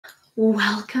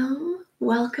Welcome,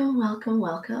 welcome, welcome,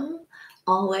 welcome,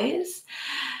 always,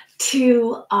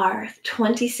 to our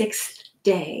 26th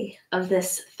day of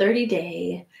this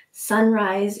 30-day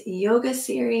sunrise yoga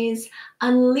series,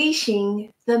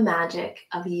 Unleashing the Magic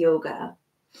of Yoga.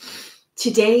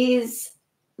 Today's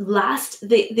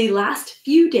the last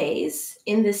few days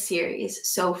in this series,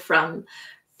 so from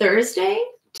Thursday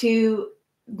to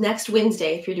next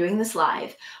Wednesday, if you're doing this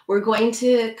live, we're going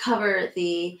to cover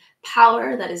the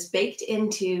power that is baked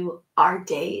into our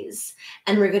days.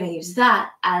 And we're going to use that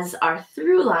as our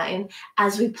through line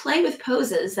as we play with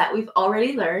poses that we've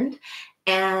already learned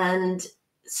and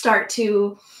start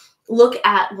to look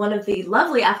at one of the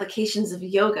lovely applications of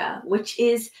yoga, which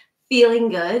is feeling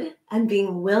good and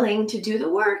being willing to do the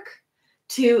work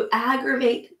to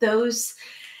aggravate those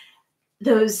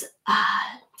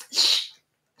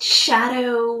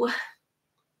shadow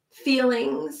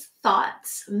feelings,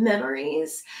 thoughts,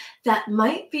 memories that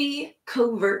might be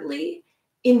covertly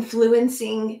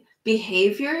influencing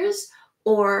behaviors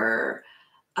or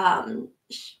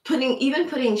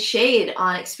putting shade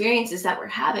on experiences that we're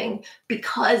having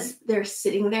because they're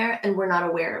sitting there and we're not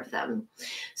aware of them.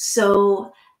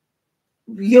 So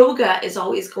yoga is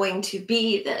always going to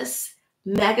be this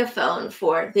megaphone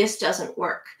for this doesn't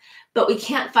work, but we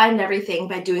can't find everything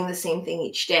by doing the same thing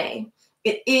each day.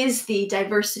 It is the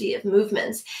diversity of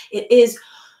movements. It is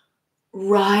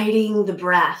riding the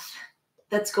breath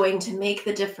that's going to make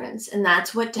the difference. And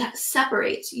that's what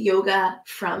separates yoga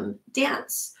from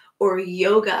dance or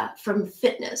yoga from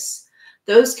fitness.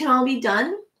 Those can all be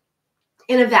done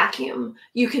in a vacuum.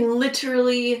 You can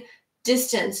literally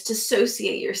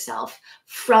dissociate yourself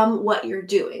from what you're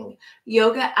doing.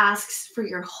 Yoga asks for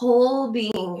your whole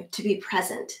being to be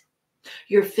present.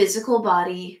 Your physical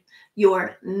body,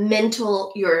 your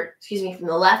mental, from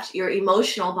the left, your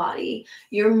emotional body,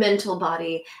 your mental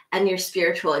body, and your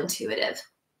spiritual intuitive.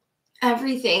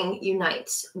 Everything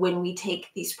unites when we take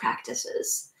these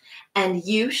practices. And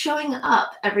you showing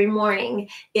up every morning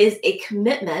is a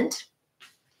commitment.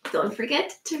 Don't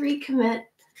forget to recommit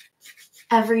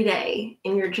every day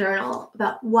in your journal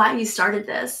about why you started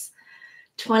this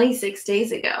 26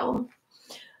 days ago.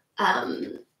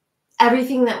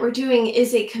 Everything that we're doing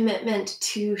is a commitment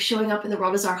to showing up in the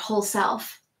world as our whole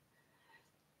self.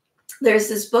 There's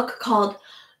this book called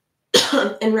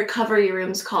in recovery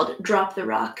rooms called Drop the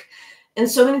Rock. And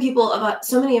so many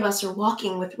of us are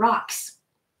walking with rocks.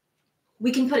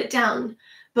 We can put it down,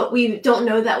 but we don't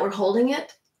know that we're holding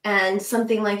it. And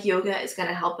something like yoga is going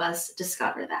to help us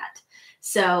discover that.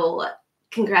 So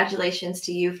congratulations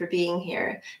to you for being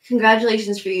here.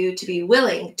 Congratulations for you to be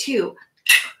willing to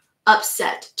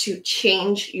upset to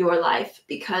change your life,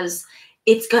 because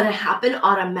it's going to happen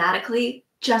automatically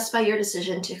just by your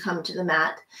decision to come to the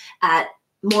mat at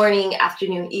morning,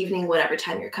 afternoon, evening, whatever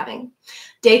time you're coming.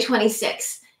 Day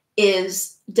 26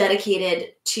 is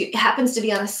dedicated happens to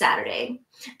be on a Saturday.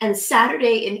 And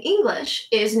Saturday in English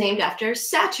is named after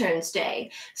Saturn's day.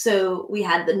 So we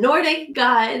had the Nordic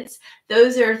gods.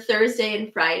 Those are Thursday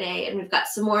and Friday. And we've got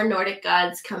some more Nordic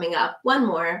gods coming up. One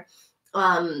more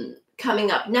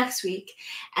coming up next week.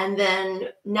 And then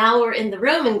now we're in the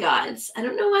Roman gods. I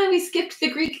don't know why we skipped the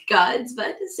Greek gods,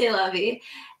 but c'est la vie.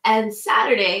 And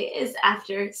Saturday is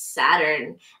after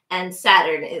Saturn. And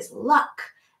Saturn is luck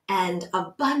and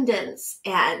abundance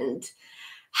and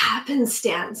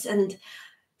happenstance and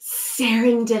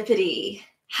serendipity.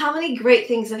 How many great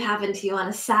things have happened to you on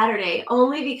a Saturday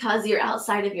only because you're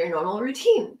outside of your normal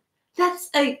routine? That's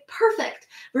a perfect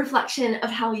reflection of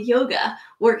how yoga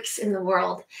works in the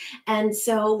world. And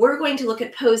so we're going to look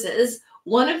at poses,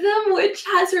 one of them which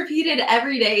has repeated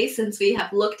every day since we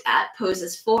have looked at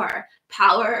poses for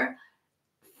power,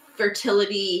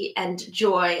 fertility, and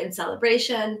joy and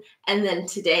celebration. And then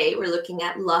today we're looking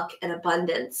at luck and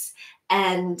abundance.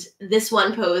 And this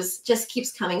one pose just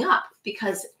keeps coming up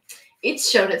because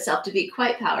it's shown itself to be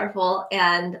quite powerful,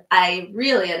 and I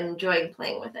really am enjoying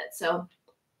playing with it. So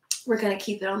we're going to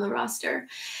keep it on the roster.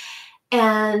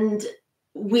 And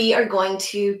we are going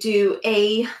to do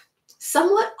a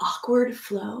somewhat awkward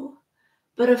flow,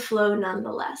 but a flow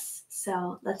nonetheless.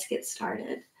 So let's get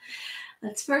started.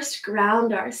 Let's first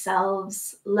ground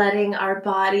ourselves, letting our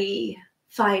body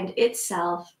find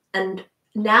itself. And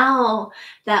now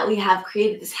that we have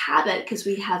created this habit, because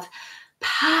we have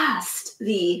passed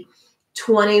the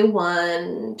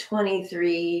 21,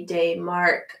 23 day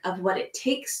mark of what it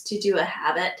takes to do a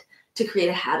habit, to create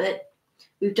a habit,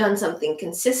 we've done something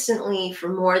consistently for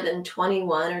more than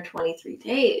 21 or 23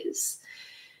 days,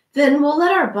 then we'll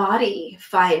let our body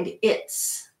find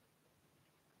its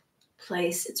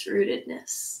place, its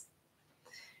rootedness.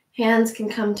 Hands can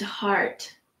come to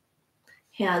heart.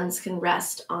 Hands can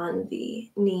rest on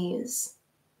the knees,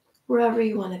 wherever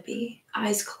you want to be,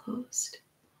 eyes closed.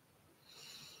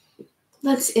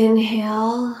 Let's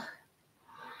inhale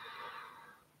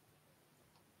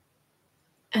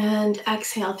and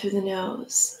exhale through the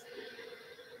nose.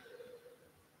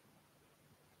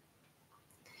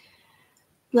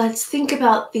 Let's think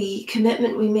about the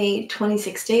commitment we made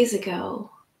 26 days ago.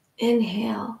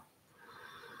 Inhale.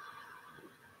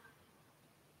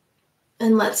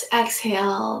 And let's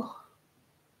exhale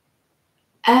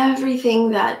everything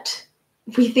that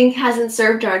we think hasn't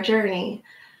served our journey.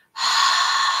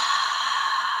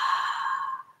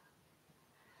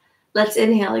 Let's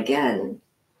inhale again.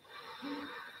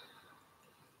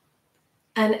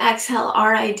 And exhale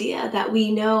our idea that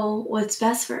we know what's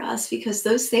best for us, because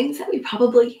those things that we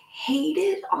probably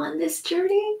hated on this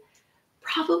journey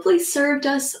probably served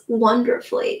us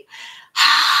wonderfully.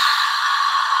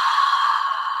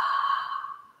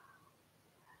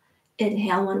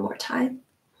 Inhale one more time.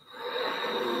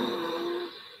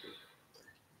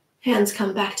 Hands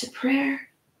come back to prayer.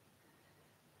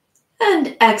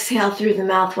 And exhale through the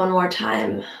mouth one more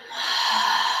time.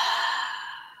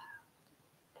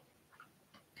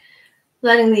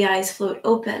 Letting the eyes float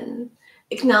open,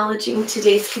 acknowledging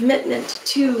today's commitment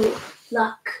to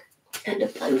luck and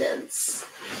abundance.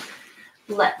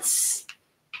 Let's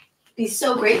be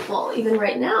so grateful, even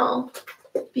right now,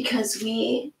 because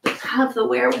we have the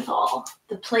wherewithal,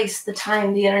 the place, the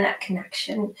time, the internet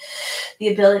connection, the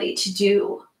ability to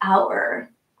do our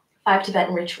 5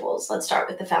 Tibetan rituals. Let's start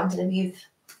with the Fountain of Youth.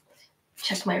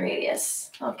 Check my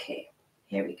radius. Okay,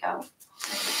 here we go.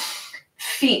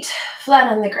 Feet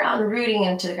flat on the ground, rooting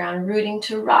into the ground, rooting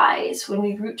to rise. When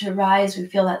we root to rise, we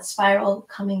feel that spiral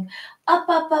coming up,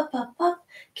 up, up, up, up,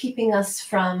 keeping us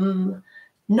from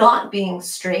not being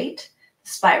straight. The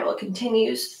spiral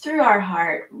continues through our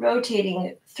heart,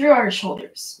 rotating through our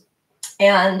shoulders.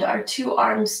 And our 2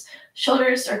 arms,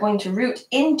 shoulders are going to root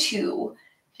into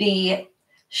the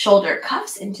shoulder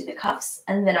cuffs, into the cuffs,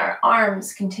 and then our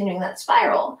arms, continuing that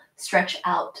spiral, stretch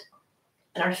out.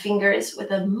 And our fingers,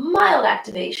 with a mild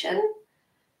activation,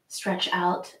 stretch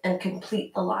out and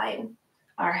complete the line.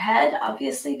 Our head,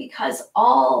 obviously, because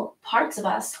all parts of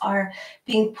us are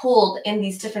being pulled in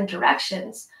these different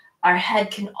directions, our head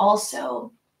can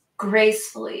also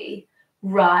gracefully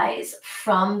rise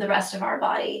from the rest of our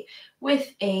body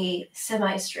with a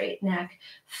semi-straight neck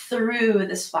through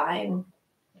the spine.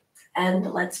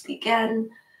 And let's begin.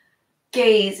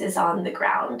 Gaze is on the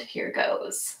ground. Here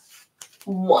goes.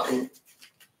 1,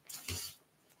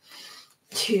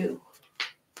 2,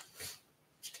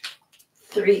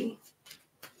 3,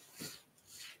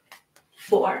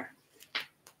 4,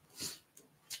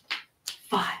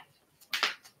 5.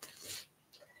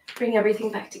 Bring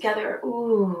everything back together.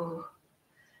 Ooh.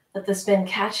 Let the spin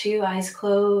catch you, eyes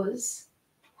close.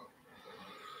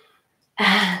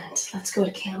 And let's go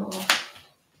to camel.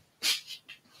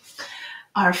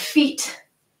 Our feet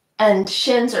and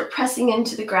shins are pressing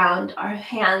into the ground. Our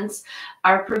hands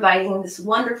are providing this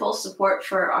wonderful support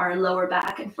for our lower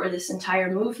back and for this entire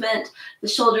movement. The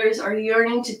shoulders are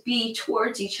yearning to be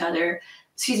towards each other.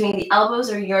 The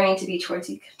elbows are yearning to be towards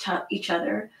each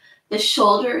other. The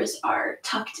shoulders are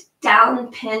tucked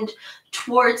down, pinned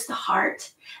towards the heart,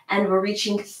 and we're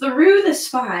reaching through the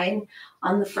spine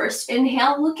on the first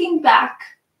inhale, looking back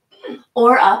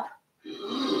or up.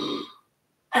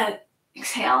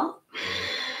 Exhale.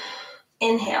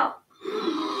 Inhale.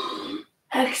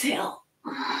 Exhale.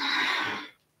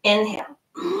 Inhale.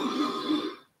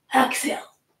 Exhale.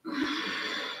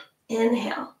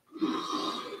 Inhale.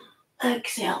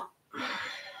 Exhale.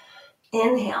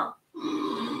 Inhale.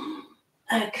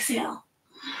 Exhale.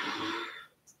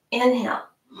 Inhale.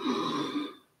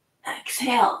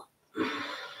 Exhale.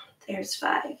 There's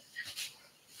 5.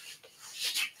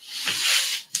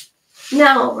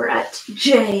 Now we're at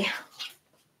J.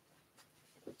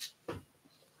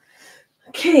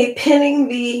 Okay, pinning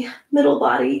the middle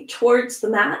body towards the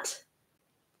mat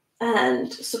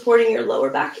and supporting your lower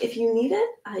back if you need it.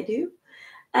 I do.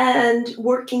 And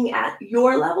working at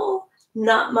your level,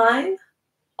 not mine,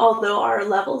 although our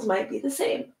levels might be the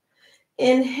same.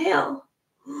 Inhale.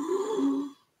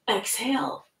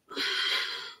 Exhale.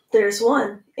 There's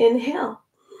 1. Inhale.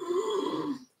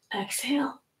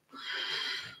 Exhale.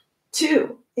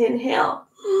 2. Inhale.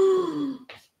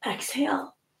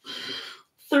 Exhale.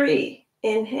 3.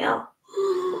 Inhale.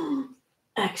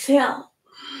 Exhale.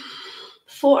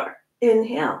 4.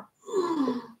 Inhale.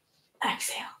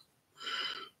 Exhale.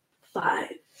 5.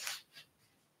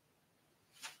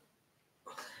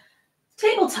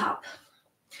 Tabletop.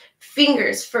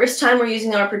 Fingers. First time we're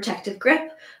using our protective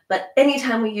grip, but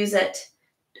anytime we use it,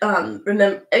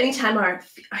 remember, anytime our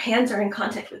hands are in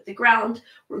contact with the ground,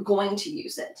 we're going to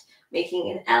use it.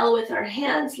 Making an L with our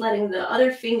hands, letting the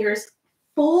other fingers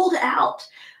fold out,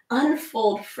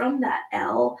 unfold from that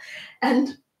L,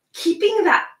 and keeping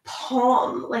that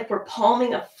palm, like we're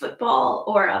palming a football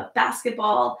or a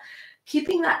basketball,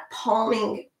 keeping that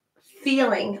palming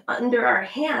feeling under our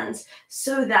hands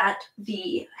so that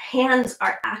the hands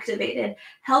are activated,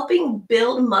 helping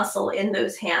build muscle in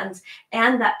those hands.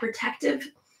 And that protective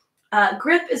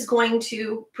grip is going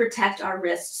to protect our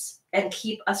wrists and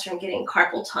keep us from getting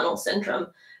carpal tunnel syndrome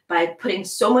by putting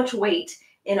so much weight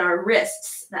in our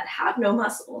wrists that have no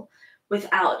muscle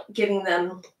without giving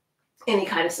them any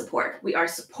kind of support. We are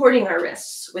supporting our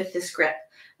wrists with this grip.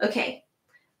 Okay,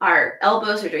 our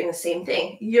elbows are doing the same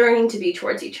thing, yearning to be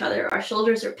towards each other. Our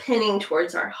shoulders are pinning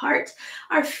towards our heart.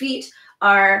 Our feet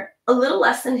are a little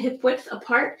less than hip width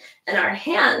apart, and our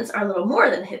hands are a little more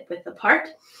than hip width apart.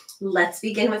 Let's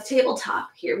begin with tabletop.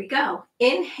 Here we go.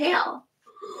 Inhale.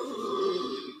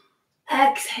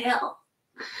 Exhale.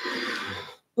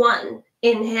 1.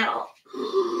 Inhale.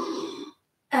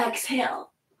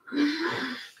 Exhale.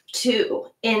 2.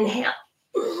 Inhale.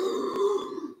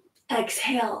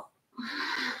 Exhale.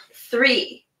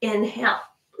 3. Inhale.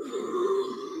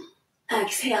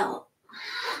 Exhale.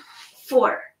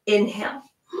 4. Inhale.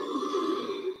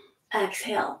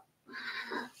 Exhale.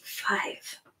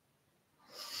 5.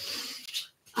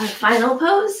 Our final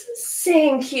pose,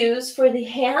 same cues for the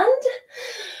hand.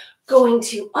 Going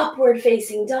to upward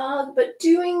facing dog, but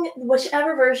doing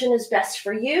whichever version is best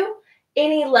for you.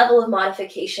 Any level of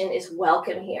modification is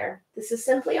welcome here. This is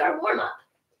simply our warm-up.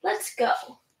 Let's go.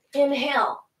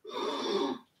 Inhale.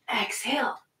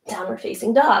 Exhale. Downward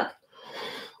facing dog.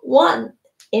 1.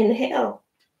 Inhale.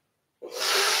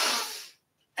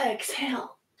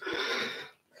 Exhale.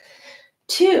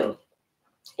 2.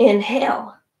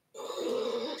 Inhale.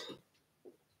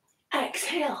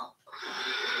 Exhale.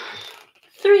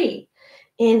 3.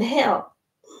 Inhale.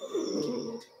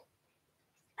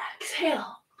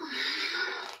 Exhale.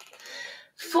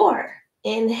 4.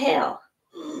 Inhale.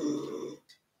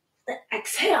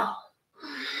 Exhale.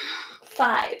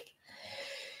 5.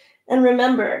 And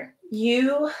remember,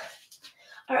 you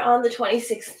are on the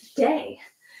 26th day.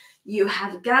 You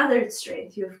have gathered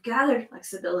strength. You have gathered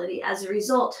flexibility as a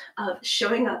result of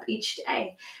showing up each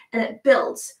day. And it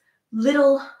builds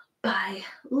little by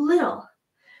little.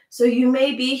 So you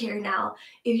may be here now.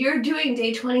 If you're doing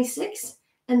day 26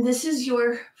 and this is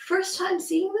your first time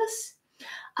seeing this,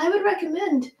 I would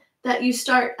recommend that you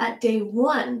start at day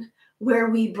 1, where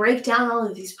we break down all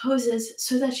of these poses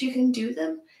so that you can do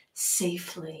them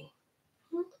safely.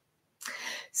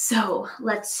 So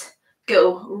let's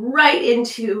go right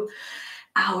into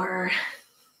our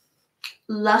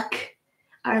luck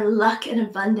and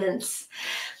abundance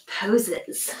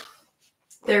poses.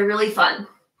 They're really fun.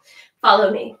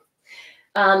 Follow me.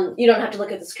 You don't have to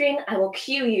look at the screen. I will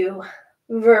cue you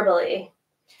verbally.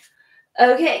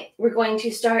 Okay, we're going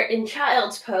to start in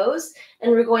child's pose,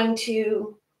 and we're going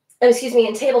to,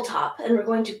 in tabletop, and we're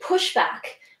going to push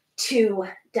back to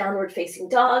downward facing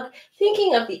dog,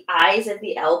 thinking of the eyes at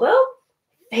the elbow,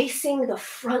 facing the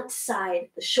front side,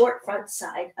 the short front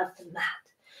side of the mat.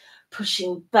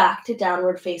 Pushing back to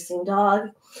downward facing dog.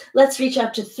 Let's reach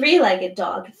up to 3-legged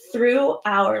dog through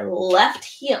our left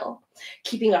heel,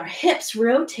 keeping our hips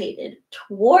rotated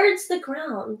towards the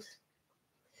ground.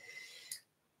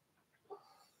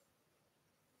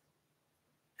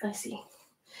 I see.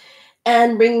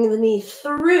 And bringing the knee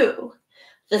through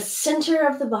the center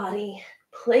of the body,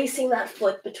 placing that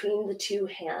foot between the two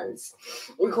hands.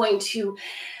 We're going to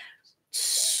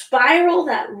spiral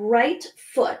that right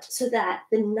foot so that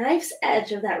the knife's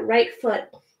edge of that right foot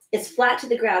is flat to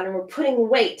the ground, and we're putting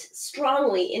weight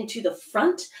strongly into the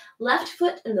front left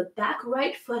foot and the back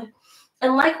right foot.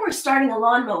 And like we're starting a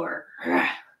lawnmower,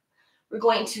 we're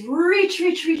going to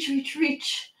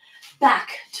reach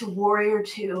back to Warrior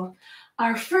 2.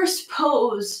 Our first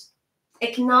pose,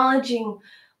 acknowledging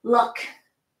luck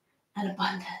and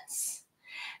abundance.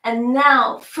 And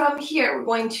now from here, we're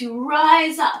going to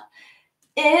rise up.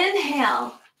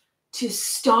 Inhale to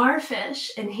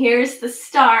starfish. And here's the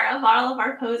star of all of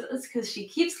our poses because she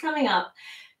keeps coming up.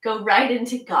 Go right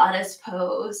into goddess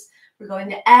pose. We're going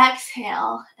to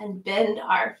exhale and bend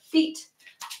our feet.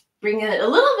 Bring it a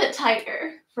little bit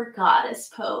tighter for goddess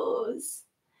pose.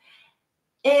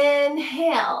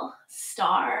 Inhale,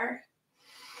 star.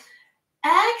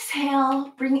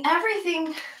 Exhale, bring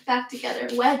everything back together.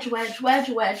 Wedge.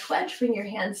 Bring your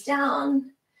hands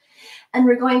down. And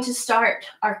we're going to start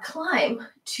our climb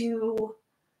to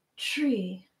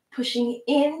tree, pushing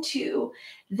into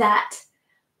that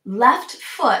left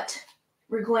foot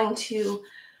we're going to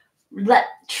let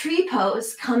tree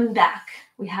pose come back.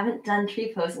 We haven't done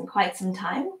tree pose in quite some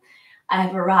time. I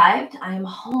have arrived. I am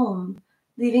home,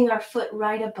 leaving our foot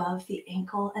right above the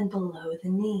ankle and below the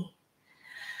knee.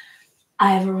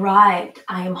 I have arrived.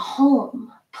 I am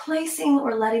home, placing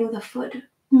or letting the foot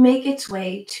make its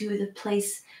way to the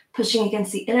place pushing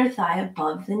against the inner thigh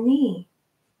above the knee.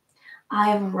 I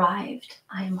have arrived.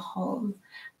 I am home.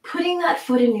 Putting that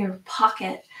foot in your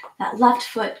pocket, that right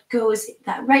foot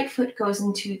goes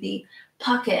into the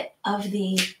pocket of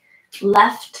the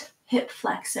left hip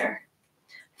flexor,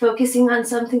 focusing on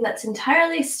something that's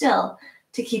entirely still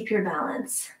to keep your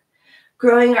balance.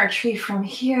 Growing our tree from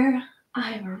here,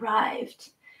 I have arrived.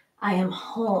 I am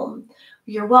home.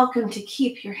 You're welcome to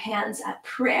keep your hands at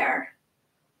prayer.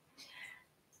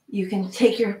 You can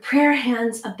take your prayer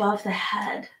hands above the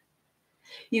head.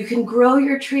 You can grow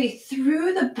your tree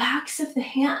through the backs of the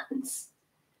hands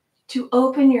to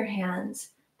open your hands,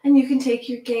 and you can take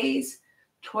your gaze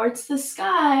towards the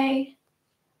sky.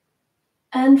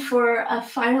 And for a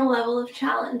final level of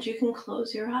challenge, you can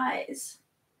close your eyes.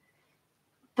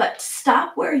 But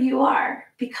stop where you are,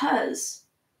 because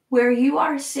where you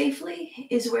are safely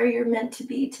is where you're meant to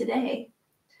be today.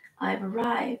 I've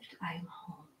arrived. I am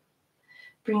home.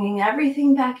 Bringing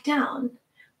everything back down,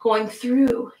 going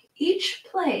through each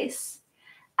place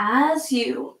as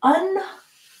you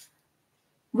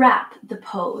unwrap the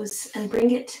pose and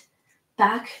bring it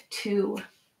back to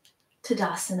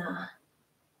Tadasana.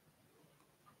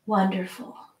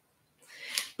 Wonderful.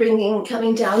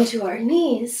 Coming down to our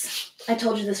knees. I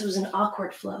told you this was an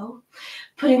awkward flow.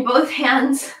 Putting both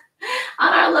hands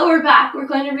on our lower back, we're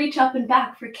going to reach up and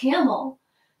back for camel.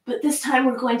 But this time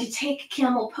we're going to take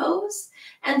camel pose.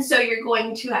 And so you're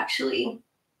going to actually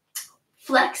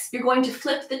flex. You're going to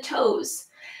flip the toes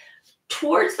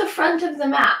towards the front of the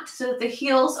mat so that the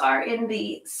heels are in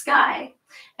the sky.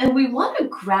 And we want to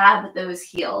grab those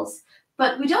heels,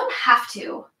 but we don't have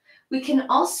to. We can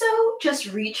also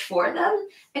just reach for them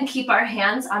and keep our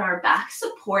hands on our back,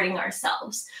 supporting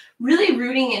ourselves, really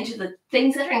rooting into the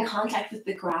things that are in contact with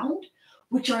the ground,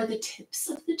 which are the tips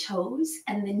of the toes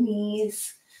and the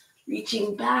knees,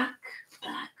 reaching back,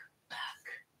 back, back.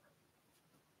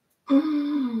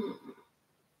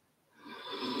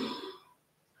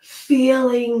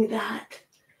 Feeling that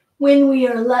when we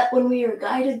are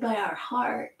guided by our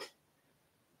heart,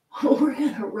 we're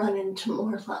going to run into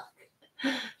more luck.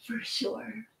 For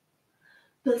sure.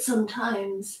 But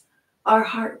sometimes our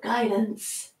heart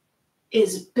guidance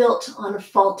is built on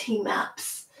faulty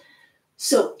maps.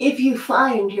 So if you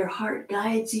find your heart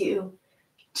guides you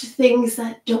to things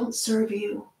that don't serve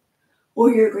you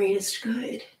or your greatest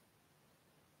good,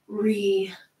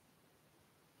 reconfigure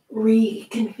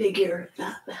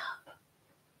that map.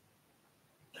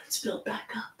 Let's build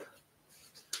back up.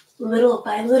 Little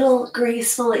by little,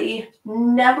 gracefully,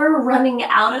 never running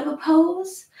out of a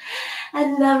pose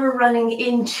and never running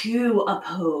into a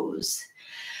pose.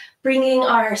 Bringing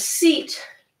our seat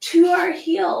to our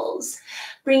heels,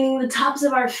 bringing the tops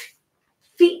of our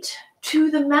feet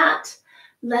to the mat.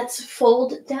 Let's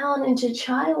fold down into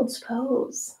child's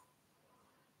pose.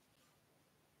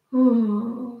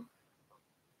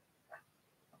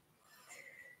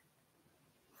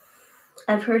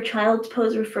 I've heard child's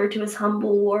pose referred to as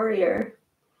humble warrior.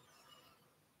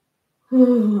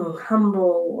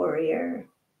 Humble warrior.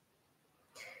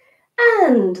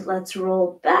 And let's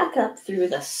roll back up through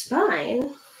the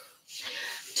spine.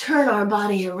 Turn our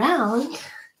body around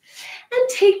and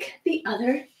take the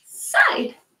other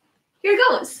side. Here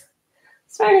goes.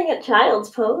 Starting at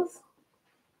child's pose.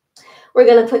 We're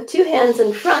going to put two hands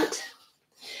in front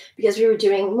because we were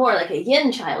doing more like a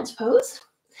yin child's pose.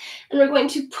 And we're going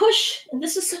to push, and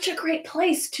this is such a great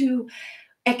place to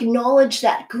acknowledge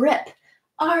that grip.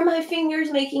 Are my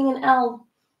fingers making an L?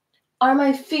 Are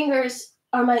my finger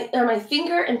and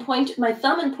my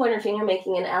thumb and pointer finger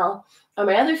making an L? Are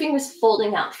my other fingers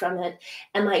folding out from it?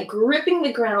 Am I gripping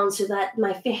the ground so that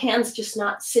my hands just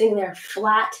not sitting there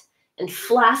flat and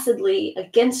flaccidly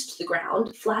against the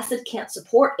ground? Flaccid can't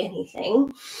support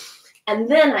anything. And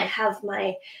then I have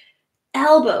my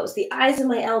elbows, the eyes of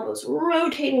my elbows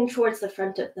rotating towards the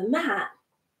front of the mat,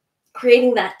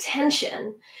 creating that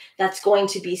tension that's going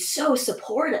to be so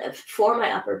supportive for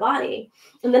my upper body.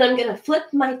 And then I'm going to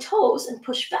flip my toes and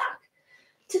push back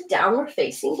to downward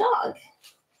facing dog.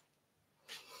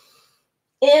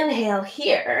 Inhale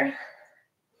here.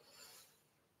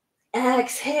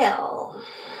 Exhale.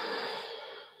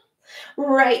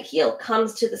 Right heel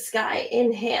comes to the sky.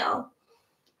 Inhale.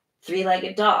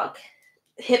 Three-legged dog.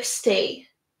 Hips stay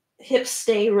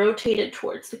rotated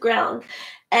towards the ground.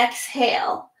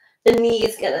 Exhale. The knee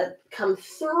is going to come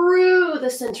through the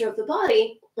center of the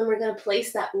body, and we're going to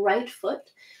place that right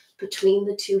foot between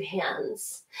the two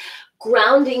hands,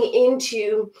 grounding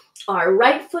into our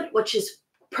right foot, which is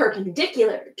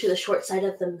perpendicular to the short side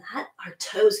of the mat, our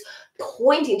toes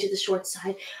pointing to the short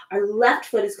side. Our left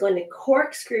foot is going to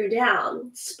corkscrew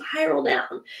down, spiral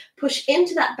down, push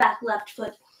into that back left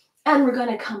foot, and we're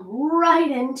going to come right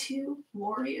into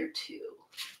Warrior Two.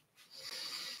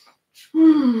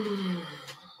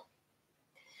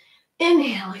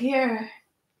 Inhale here.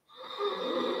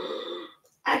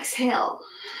 Exhale.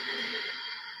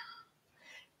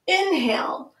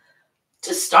 Inhale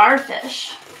to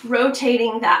starfish,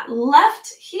 rotating that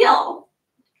left heel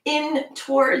in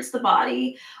towards the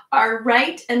body. Our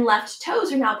right and left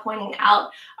toes are now pointing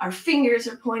out. Our fingers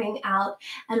are pointing out.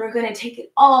 And we're going to take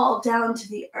it all down to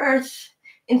the earth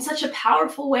in such a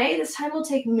powerful way. This time we'll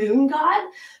take Moon God.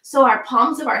 So our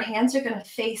palms of our hands are going to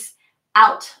face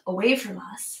out, away from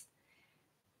us.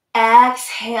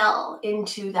 Exhale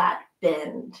into that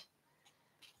bend.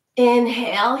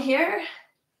 Inhale here.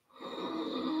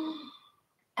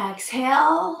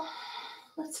 Exhale.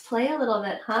 Let's play a little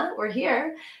bit, huh? We're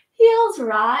here. Heels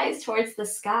rise towards the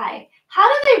sky. How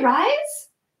do they rise?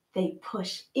 They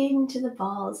push into the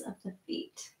balls of the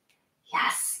feet.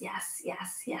 Yes, yes,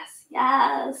 yes, yes,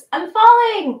 yes. I'm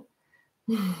falling.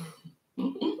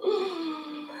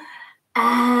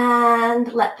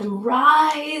 And let them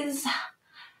rise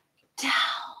down.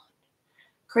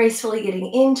 Gracefully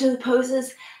getting into the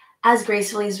poses. As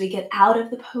gracefully as we get out of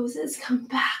the poses, come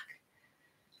back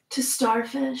to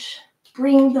starfish.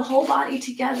 Bring the whole body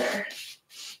together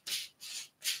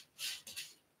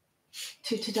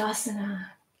to Tadasana.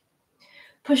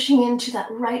 Pushing into that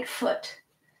right foot.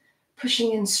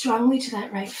 Pushing in strongly to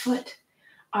that right foot.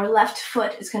 Our left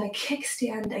foot is going to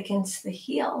kickstand against the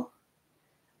heel.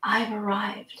 I've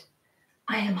arrived.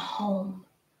 I am home.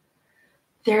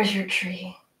 There's your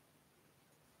tree.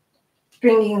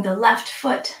 Bringing the left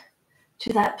foot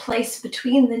to that place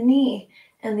between the knee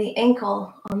and the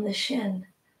ankle on the shin.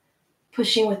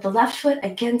 Pushing with the left foot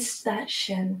against that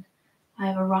shin.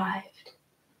 I've arrived.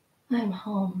 I'm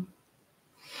home.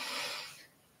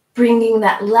 Bringing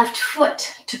that left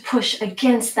foot to push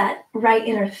against that right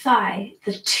inner thigh.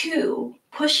 The two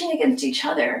pushing against each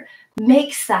other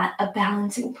makes that a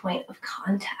balancing point of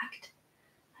contact.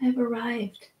 I've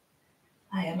arrived.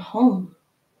 I am home.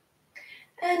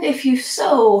 And if you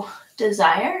so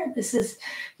desire,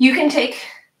 you can take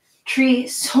tree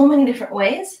so many different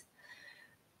ways.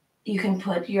 You can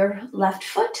put your left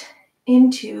foot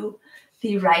into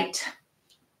the right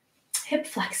hip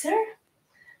flexor.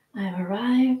 I've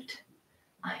arrived.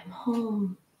 I'm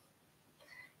home.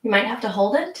 You might have to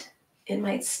hold it. It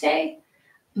might stay.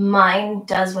 Mine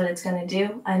does what it's going to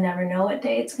do. I never know what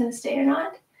day it's going to stay or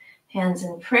not. Hands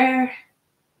in prayer.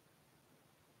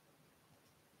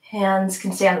 Hands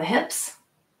can stay on the hips.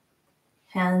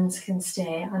 Hands can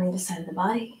stay on either side of the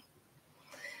body.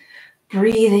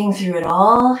 Breathing through it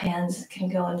all. Hands can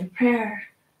go into prayer.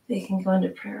 They can go into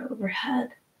prayer overhead.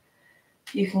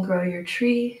 You can grow your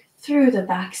tree through the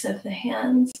backs of the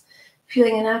hands,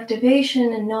 feeling an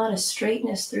activation and not a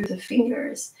straightness through the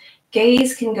fingers.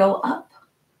 Gaze can go up.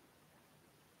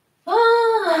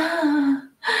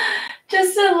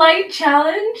 Just a light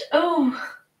challenge.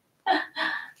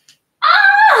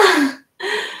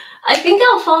 I think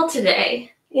I'll fall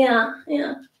today. Yeah.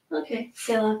 Okay,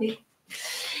 say love you.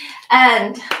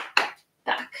 And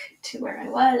back to where I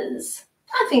was.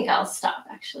 I think I'll stop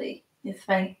actually with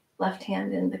my left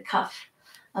hand in the cuff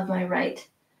of my right,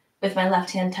 with my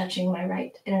left hand touching my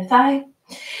right inner thigh.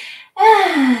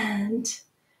 And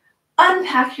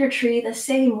unpack your tree the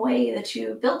same way that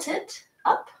you built it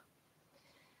up.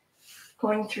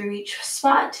 Going through each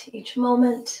spot, each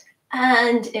moment,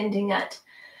 and ending at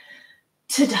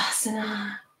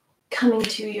Tadasana. Coming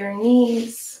to your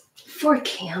knees for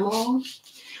camel.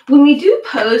 When we do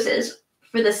poses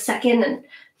for the second and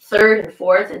third and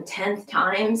fourth and 10th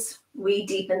times, we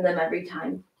deepen them every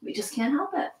time. We just can't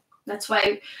help it. That's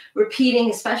why repeating,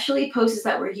 especially poses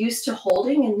that we're used to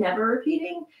holding and never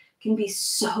repeating, can be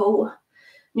so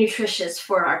nutritious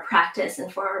for our practice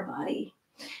and for our body.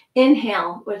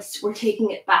 Inhale, we're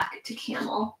taking it back to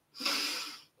camel.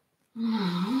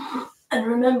 And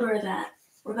remember that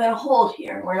we're going to hold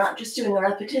here. We're not just doing a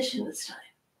repetition this time.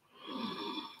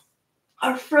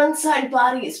 Our front side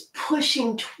body is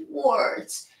pushing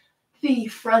towards the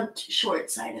front short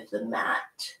side of the mat.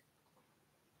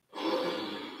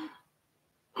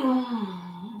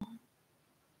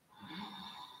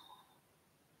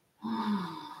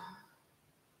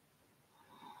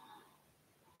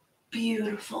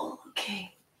 Beautiful.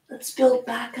 Okay, let's build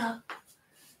back up.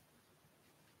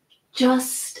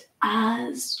 just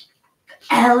as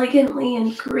elegantly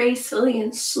and gracefully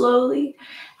and slowly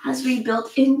as we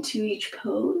built into each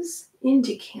pose,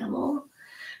 into camel.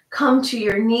 Come to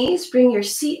your knees, bring your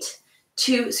seat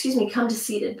to, come to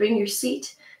seated, bring your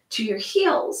seat to your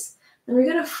heels. And we're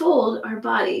going to fold our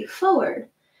body forward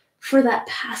for that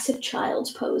passive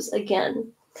child's pose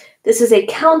again. This is a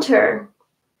counter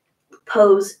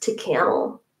pose to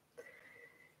camel.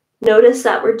 Notice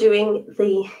that we're doing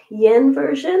the yin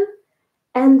version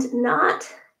and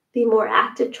not the more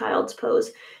active child's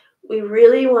pose. We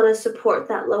really want to support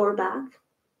that lower back,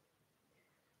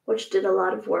 which did a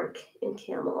lot of work in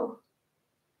camel.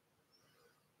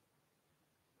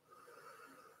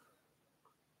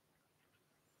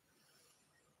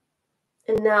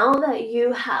 And now that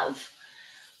you have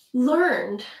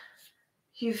learned,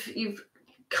 you've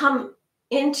come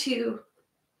into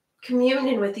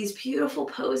communion with these beautiful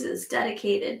poses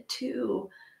dedicated to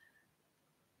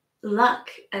luck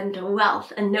and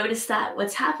wealth. And notice that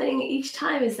what's happening each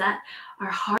time is that our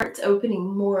heart's opening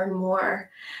more and more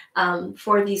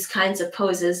for these kinds of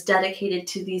poses dedicated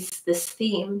to this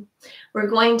theme. We're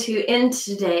going to end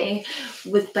today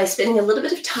by spending a little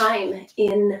bit of time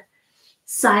in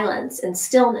silence and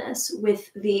stillness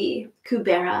with the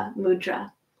Kubera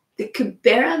Mudra. The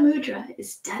Kubera Mudra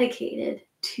is dedicated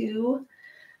to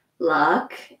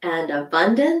luck and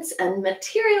abundance and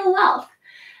material wealth.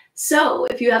 So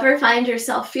if you ever find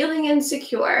yourself feeling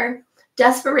insecure,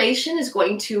 desperation is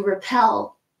going to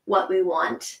repel what we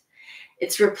want.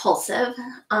 It's repulsive.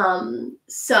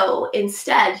 So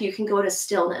instead, you can go to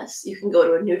stillness. You can go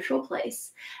to a neutral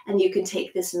place, and you can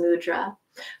take this mudra.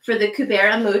 For the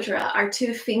Kubera Mudra, our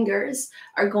two fingers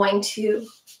are going to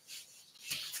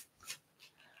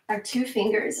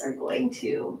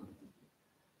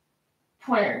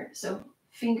pointer, so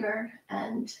finger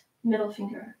and middle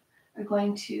finger are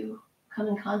going to come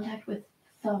in contact with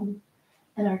thumb,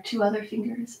 and our two other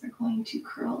fingers are going to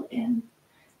curl in,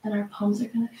 and our palms are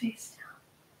going to face down.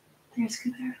 There's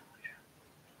Kubera Mudra.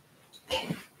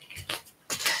 Okay.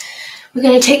 We're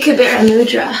going to take Kubera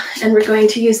Mudra, and we're going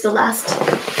to use the last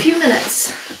few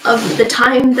minutes of the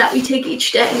time that we take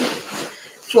each day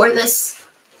for this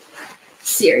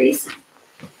series,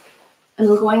 and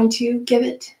we're going to give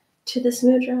it to this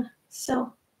mudra.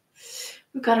 So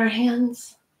we've got our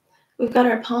hands, we've got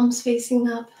our palms facing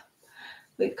up,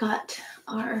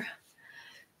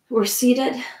 we're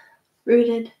seated,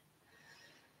 rooted,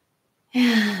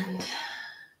 and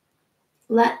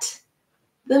let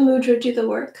the mudra do the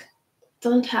work.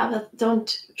 Don't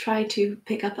try to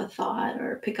pick up a thought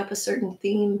or pick up a certain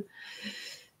theme.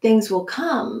 Things will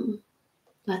come.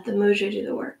 Let the mudra do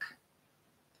the work.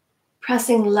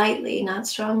 Pressing lightly, not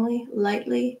strongly,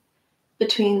 lightly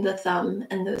between the thumb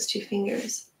and those two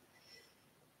fingers.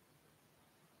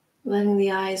 Letting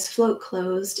the eyes float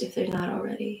closed if they're not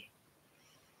already.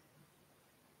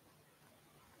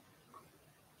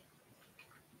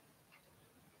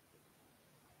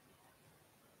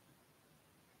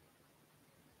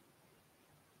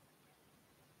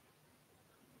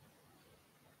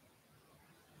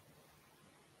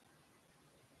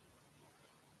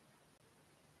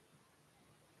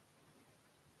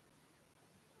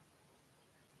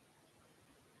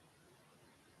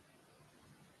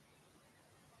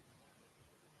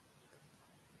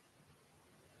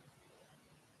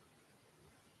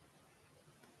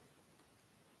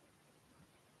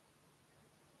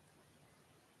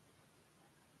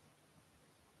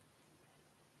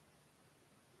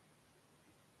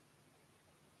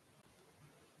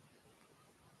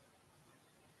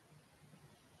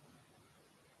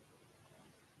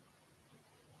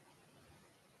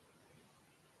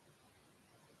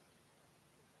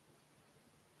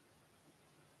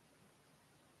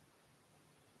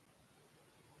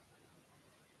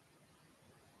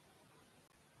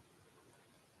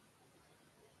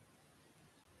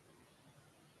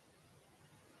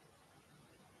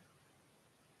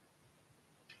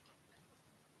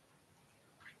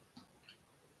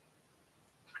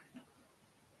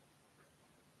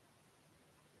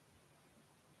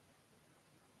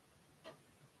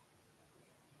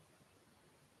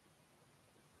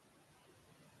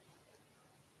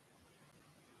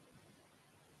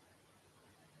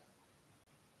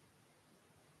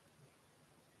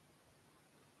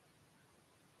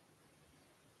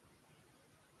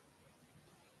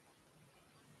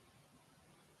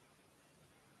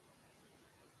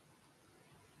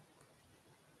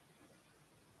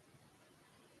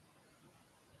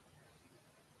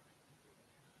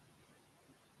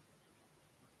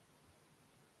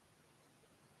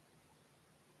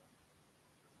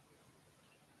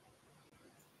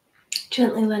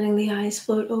 Gently letting the eyes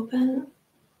float open.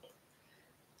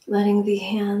 letting the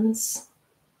hands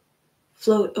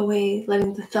float away,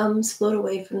 letting the thumbs float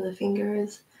away from the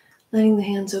fingers, letting the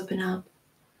hands open up,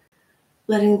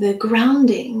 letting the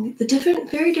grounding, the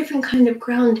very different kind of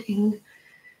grounding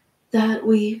that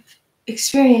we've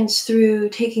experienced through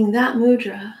taking that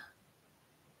mudra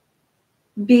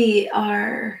be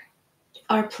our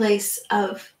place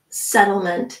of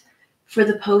settlement for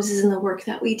the poses and the work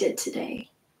that we did today.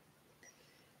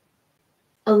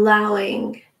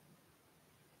 Allowing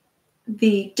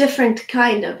the different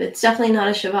kind of, it's definitely not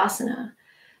a Shavasana,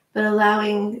 but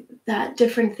allowing that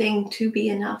different thing to be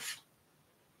enough.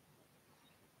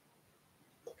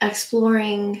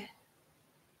 Exploring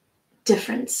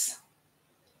difference,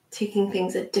 taking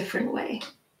things a different way.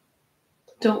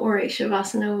 Don't worry,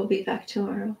 Shavasana will be back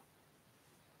tomorrow.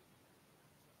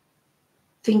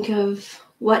 Think of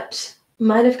what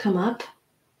might have come up.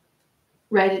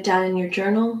 Write it down in your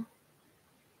journal.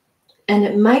 And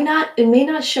it may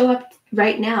not show up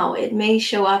right now. It may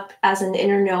show up as an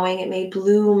inner knowing. It may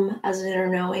bloom as an inner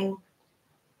knowing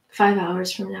 5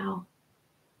 hours from now,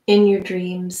 in your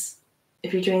dreams,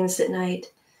 if you're doing this at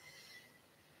night.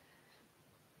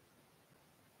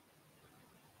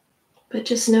 But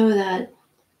just know that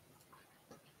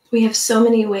we have so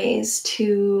many ways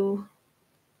to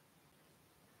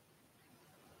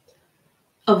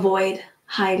avoid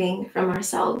hiding from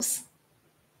ourselves.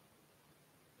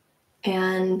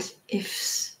 And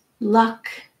if luck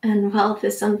and wealth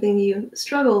is something you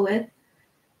struggle with,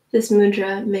 this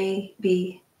mudra may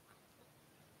be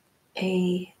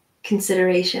a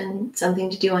consideration, something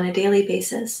to do on a daily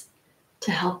basis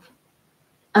to help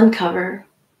uncover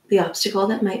the obstacle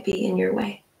that might be in your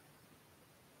way.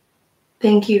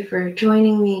 Thank you for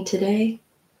joining me today.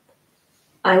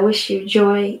 I wish you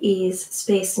joy, ease,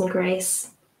 space, and grace.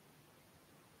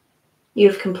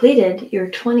 You've completed your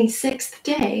 26th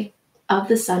day of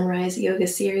the Sunrise Yoga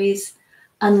series,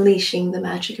 Unleashing the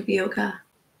Magic of Yoga.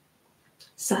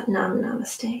 Satnam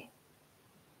Namaste.